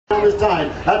round is tied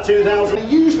at 2,000.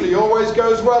 He usually always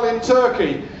goes well in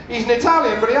Turkey. He's an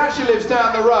Italian, but he actually lives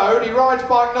down the road. He rides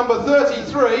bike number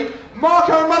 33,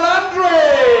 Marco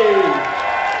Melandri!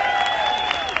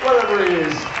 Wherever he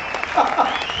is.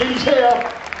 He's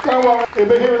here. Go on. He'll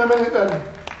be here in a minute then.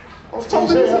 I was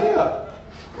told he was here.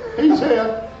 He's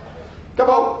here. Come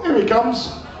on. Here he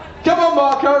comes. Come on,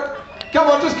 Marco. Come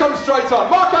on, just come straight on.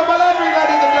 Marco Melandri,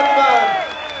 ladies and gentlemen.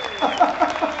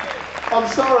 I'm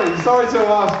sorry to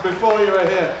ask before you were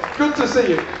here. Good to see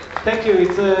you. Thank you,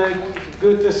 it's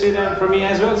good to see them for me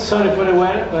as well. Sorry for the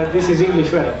weather, but this is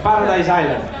English weather. Paradise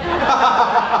Island.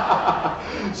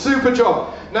 Super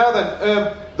job. Now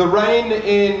then, the rain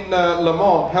in Le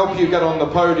Mans helped you get on the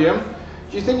podium.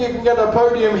 Do you think you can get a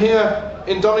podium here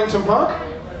in Donington Park?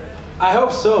 I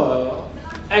hope so.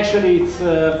 Actually, it's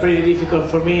pretty difficult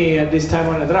for me at this time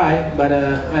on the drive, but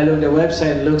I looked at the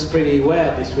website, it looks pretty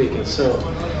wet this weekend, so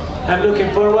I'm looking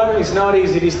forward. It's not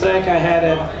easy, this track. I had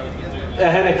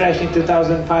a crash in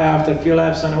 2005 after a few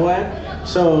laps on the wet,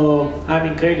 so I'm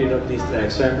in credit of this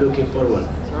track, so I'm looking forward.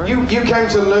 You came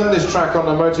to learn this track on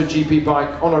a MotoGP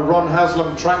bike on a Ron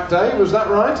Haslam track day, was that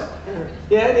right?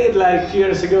 Yeah, I did like a few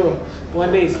years ago.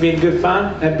 One day it's been good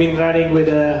fun. I've been riding with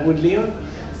Leon.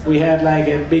 We had like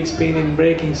a big spin in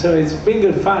braking, so it's been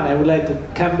good fun. I would like to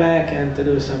come back and to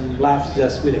do some laps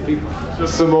just with the people.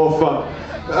 Just some more fun.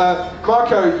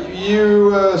 Marco,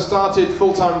 you started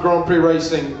full-time Grand Prix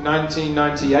racing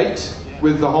 1998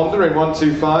 with the Honda in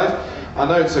 125. I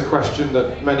know it's a question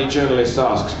that many journalists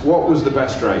ask. What was the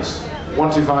best race?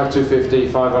 125, 250,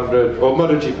 500, or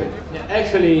MotoGP?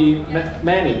 Actually,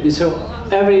 many. So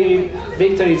every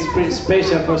victory is pretty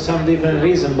special for some different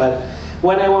reason, but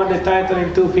when I won the title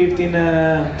in 250 in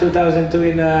 2002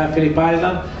 in Phillip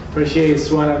Island, for sure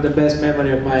it's one of the best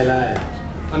memories of my life.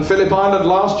 And Phillip Island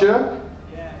last year?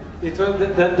 Yeah, it was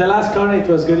the last corner. It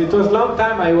was good. It was a long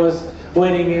time. I was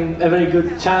waiting in a very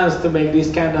good chance to make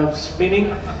this kind of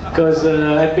spinning, because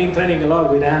I've been training a lot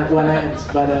with one hand,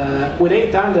 but with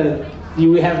 800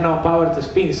 you have no power to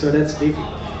spin, so that's difficult.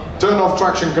 Turn off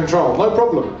traction control, no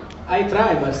problem. I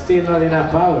try, but still not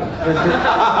enough power.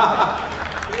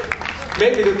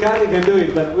 Maybe Ducati can do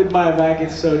it, but with my bike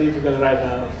it's so difficult right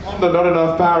now. Honda, not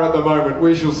enough power at the moment,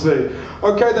 we shall see.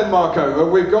 Okay then, Marco,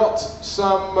 we've got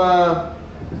some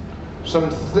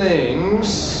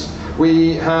things.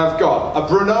 We have got a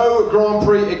Brno Grand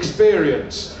Prix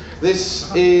experience.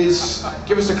 This is,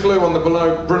 give us a clue on the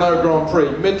Brno Grand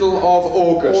Prix, middle of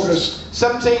August.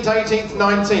 17th, 18th,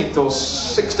 19th, or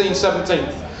 16th,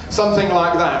 17th, something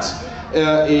like that.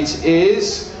 It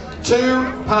is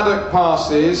 2 paddock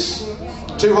passes,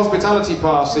 2 hospitality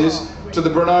passes to the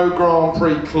Brno Grand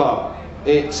Prix Club.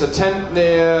 It's a tent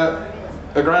near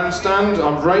a grandstand,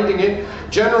 I'm rating it.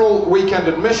 General weekend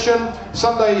admission,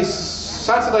 Saturday,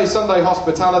 Sunday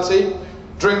hospitality,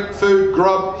 drink, food,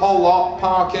 grub, whole lot,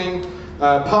 parking,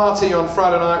 party on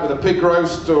Friday night with a pig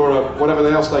roast or whatever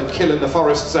else they kill in the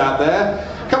forests out there.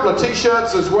 A couple of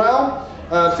t-shirts as well,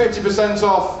 50%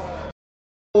 off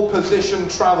all position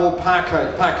travel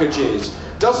packages.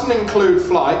 Doesn't include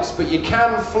flights, but you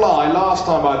can fly, last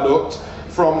time I looked,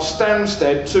 from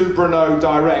Stansted to Brno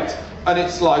direct. And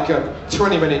it's like a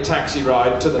 20-minute taxi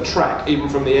ride to the track, even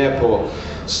from the airport.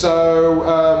 So,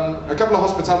 a couple of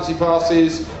hospitality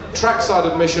passes, trackside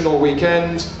admission all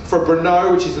weekend for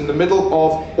Brno, which is in the middle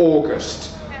of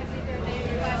August.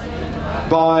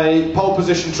 By pole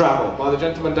position travel, by the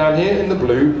gentleman down here in the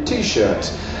blue t-shirt.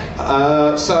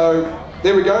 So,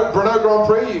 there we go, Brno Grand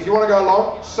Prix. If you want to go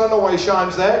along, sun always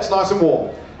shines there, it's nice and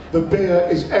warm. The beer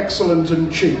is excellent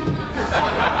and cheap.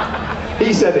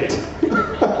 He said it.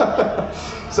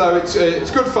 So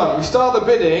it's good fun. We start the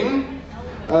bidding.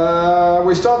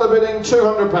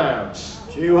 £200.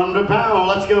 £200,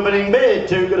 let's go bidding bid.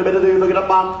 Two got a bit of do, look at that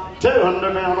man.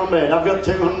 £200 on bid. I've got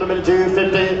 200 bid,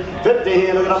 250, 50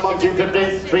 here, look at that man,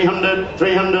 250, 300,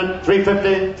 300,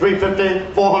 350,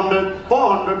 350, 400,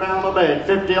 £400 on bid,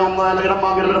 50 on there, look at that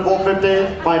man, get a bit of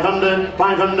 450, 500,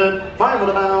 500,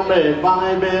 £500 bid,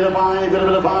 5 bid of 5, get a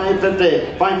bit of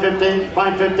 550, 550,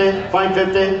 550,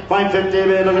 550, 550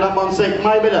 bid, look at that man, 6,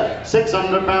 my bidder,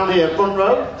 £600 here, front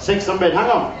row, 600 bid, hang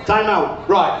on, time out.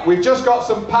 Right, we've just got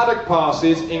some paddock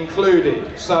passes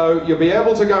included, so you'll be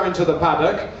able to go into the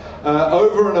paddock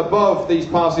over and above these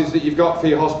passes that you've got for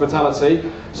your hospitality,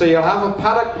 so you'll have a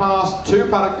paddock pass, 2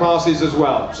 paddock passes as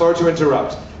well. Sorry to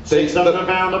interrupt.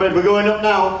 £600 a bid, we're going up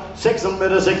now.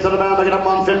 600 £600, I get up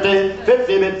 150,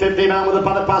 50 bid, £50 with a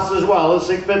paddock pass as well.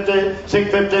 650,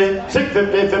 650,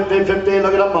 650, 50, 50,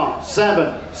 look at up on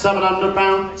 7.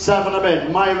 £700, 7 a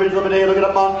bid. My original bid here, look at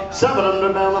that man,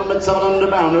 £700 on bid,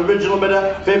 £700. Original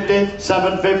bidder, 50,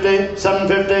 750,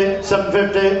 750,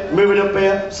 750. Move it up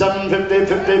here, 750,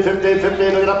 50, 50,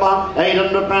 50. Look at that man,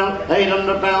 £800,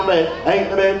 £800 bid.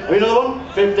 8 a bid. Another one,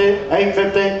 50,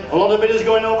 850. A lot of bidders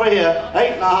going over here.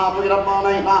 8.5, look at that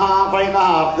man, 8.5,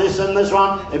 8.5. This and this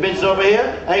one, it bids over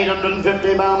here,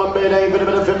 £850 on bid, 8 bid, a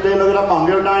bit of 50. Look at that man,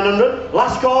 go 900.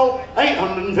 Last call,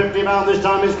 £850. This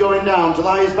time it's going down to the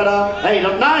highest bidder, 8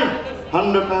 up 9.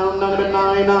 £100, 9 a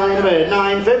bit,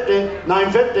 950,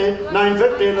 950,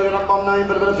 950, look it up on 9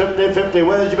 for a bit of 50, 50.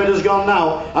 Where's your bidders gone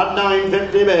now? At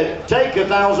 950 bid. Take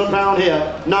 £1,000 here.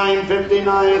 950,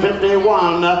 950,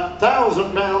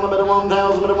 £1,000 a bit of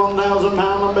 1,000, bit of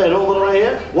 £1,000 a bid. All the way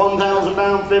here,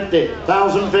 £1,000, 50,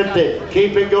 1,050.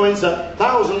 Keep it going, sir.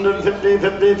 1,050,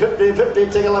 50, 50, 50.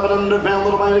 Take £1,100,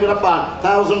 little way to get up on.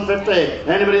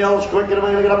 1,050. Anybody else quicker to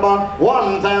get up on?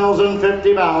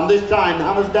 £1,050. This time,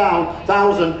 hammers down.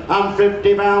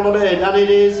 £1,050 a bid, and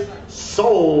it is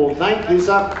sold. Thank you,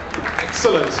 sir.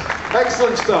 Excellent,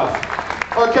 excellent stuff.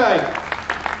 Okay,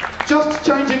 just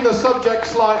changing the subject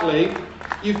slightly.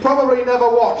 You've probably never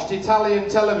watched Italian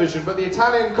television, but the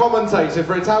Italian commentator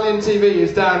for Italian TV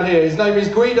is down here. His name is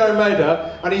Guido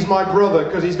Maida, and he's my brother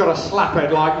because he's got a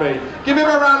slaphead like me. Give him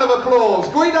a round of applause.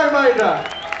 Guido Maida.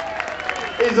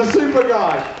 He's a super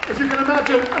guy. If you can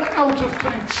imagine an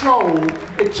out-of-control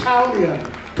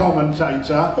Italian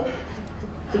commentator.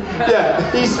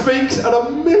 Yeah, he speaks at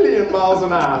 1,000,000 miles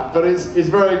an hour, but it's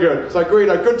very good. So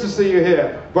Guido, good to see you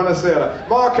here. Buonasera.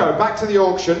 Marco, back to the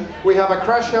auction. We have a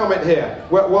crash helmet here.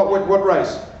 What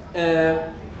race?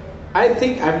 I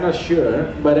think, I'm not sure,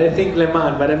 but I think Le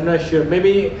Mans, but I'm not sure.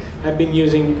 Maybe I've been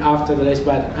using after the race,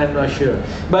 but I'm not sure.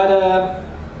 But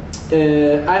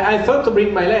I thought to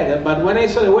bring my leather, but when I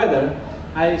saw the weather,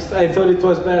 I thought it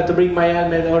was better to bring my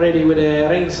helmet already with a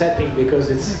rain setting because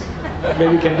it's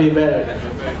maybe can be better.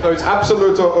 So it's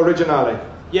Absoluto Originale.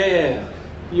 Yeah.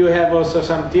 You have also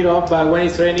some tear off, but when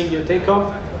it's raining, you take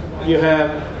off. You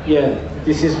have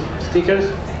this is stickers.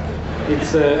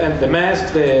 It's and the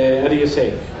mask. How do you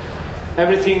say?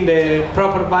 Everything, the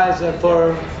proper visor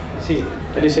for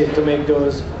how do you say, to make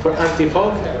those for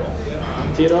anti-fog,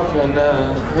 tear off, and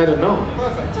I don't know.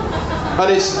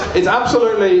 And it's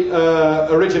absolutely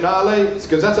originale. It's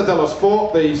Gazzetta dello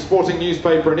Sport, the sporting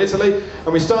newspaper in Italy,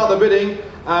 and we start the bidding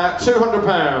at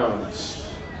 £200.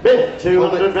 Bid,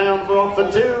 £200 for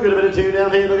offer 2, got a bit of 2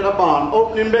 down here, look at that barn.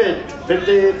 Opening bid,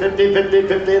 50, 50, 50,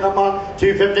 50, that barn,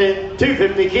 250,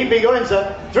 250, keep it going,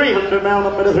 sir. £300,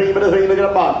 up bit of 3, look at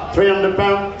that barn. £300,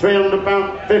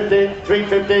 £300, 50,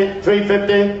 350,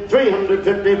 350,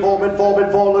 350, 4 bid,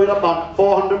 4, look at that barn.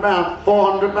 £400,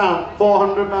 £400,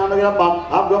 £400, look at that barn.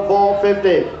 I've got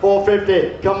 450,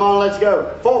 450, come on, let's go.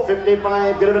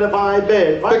 455, get a bit of 5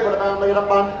 bid. £500, look at that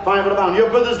barn, £500. Your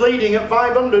brother's leading at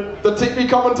 500. The TV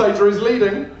commentator is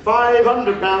leading.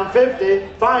 £500, 50,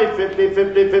 550,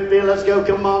 50, 50, let's go,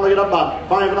 come on, look at that bud.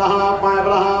 5.5,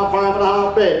 5.5,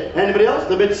 5.5 bid. Anybody else?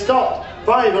 The bid stopped.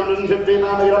 £550, look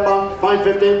at that bud.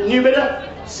 550, new bidder.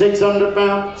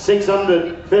 £600,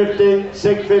 650,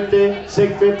 650,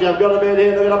 650. I've got a bid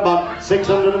here, look at that bud.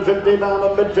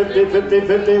 £650, a bid 50, 50,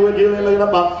 50 with Julian, look at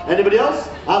that bud. Anybody else?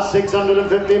 That's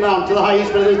 £650 to the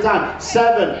highest bidder this time.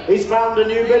 7. He's found a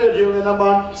new bidder, Julian, that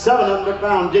bud.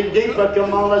 £700. Dig deeper,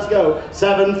 come on, let's go.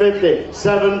 750,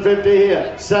 750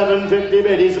 here. 750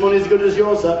 bid. His money's good as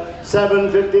yours, sir.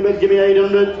 750 bid, give me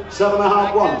 800.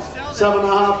 7.5 once,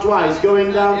 7.5 twice.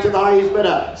 Going down to the highest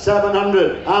bidder.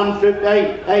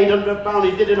 758. £800,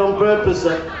 he did it on purpose,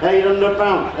 sir. £800,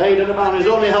 £800. He's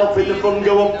only helping the fund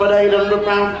go up at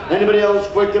 £800. Anybody else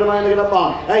quicker to make it up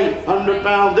on?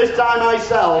 £800. This time I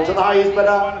sell to the highest bidder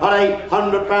at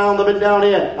 £800. The bid down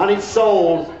here, and it's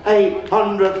sold.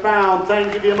 £800.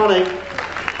 Thank you for your money.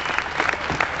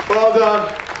 Well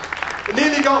done.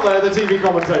 Nearly got there, the TV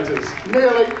commentators.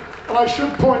 Nearly. And I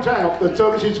should point out that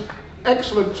this is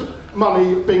excellent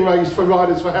money being raised for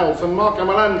Riders for Health, and Marco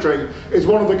Melandri is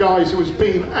one of the guys who has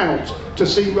been out to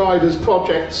see riders'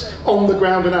 projects on the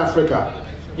ground in Africa.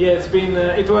 Yeah, it's been,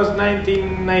 it was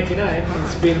 1999,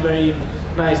 it's been very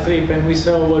nice trip, and we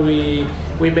saw what we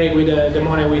made with the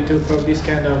money we took from this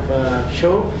kind of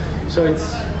show, so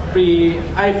it's pretty,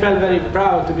 I felt very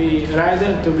proud to be a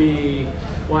rider, to be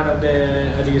one of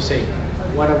the, how do you say,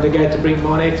 one of the guys to bring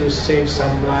money to save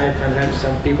some life and help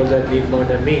some people that need more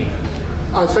than me.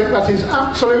 I think that is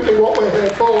absolutely what we're here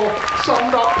for,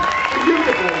 summed up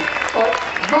beautifully by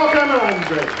Marco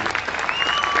Melandri.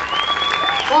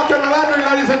 Marco Melandri,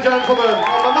 ladies and gentlemen,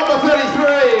 on the number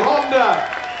 33 Honda,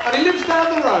 and he lives down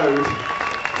the road.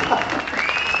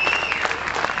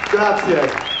 Grazie.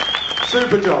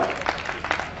 Super job.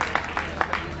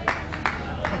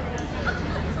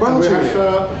 Well, we have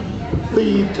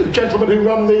the gentleman who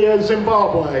run the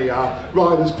Zimbabwe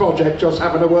Riders Project just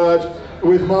having a word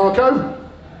with Marco.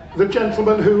 The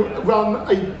gentleman who run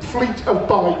a fleet of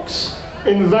bikes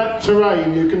in that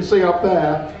terrain you can see up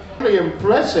there. Really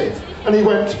impressive. And he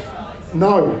went,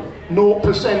 no,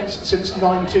 0% since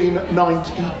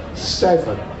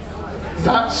 1997.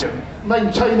 That's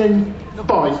maintaining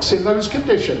bikes in those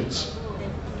conditions.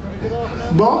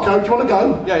 Marco, do you want to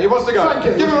go? Yeah, he wants to go. Thank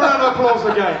you. Give him a round of applause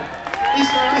again. He's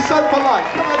so polite.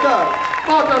 Come on, go.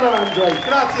 Marco Melandri,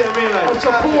 Grazie mille. a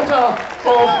supporter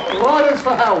of Riders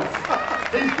for Health.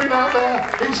 He's been out there,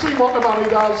 he's seen what the money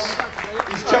does.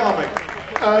 He's charming.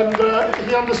 And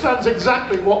he understands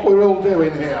exactly what we're all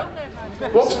doing here.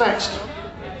 What's next?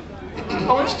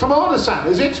 Oh, it's Tamada-san,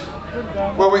 is it?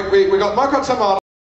 Well, we got Marco Tamada.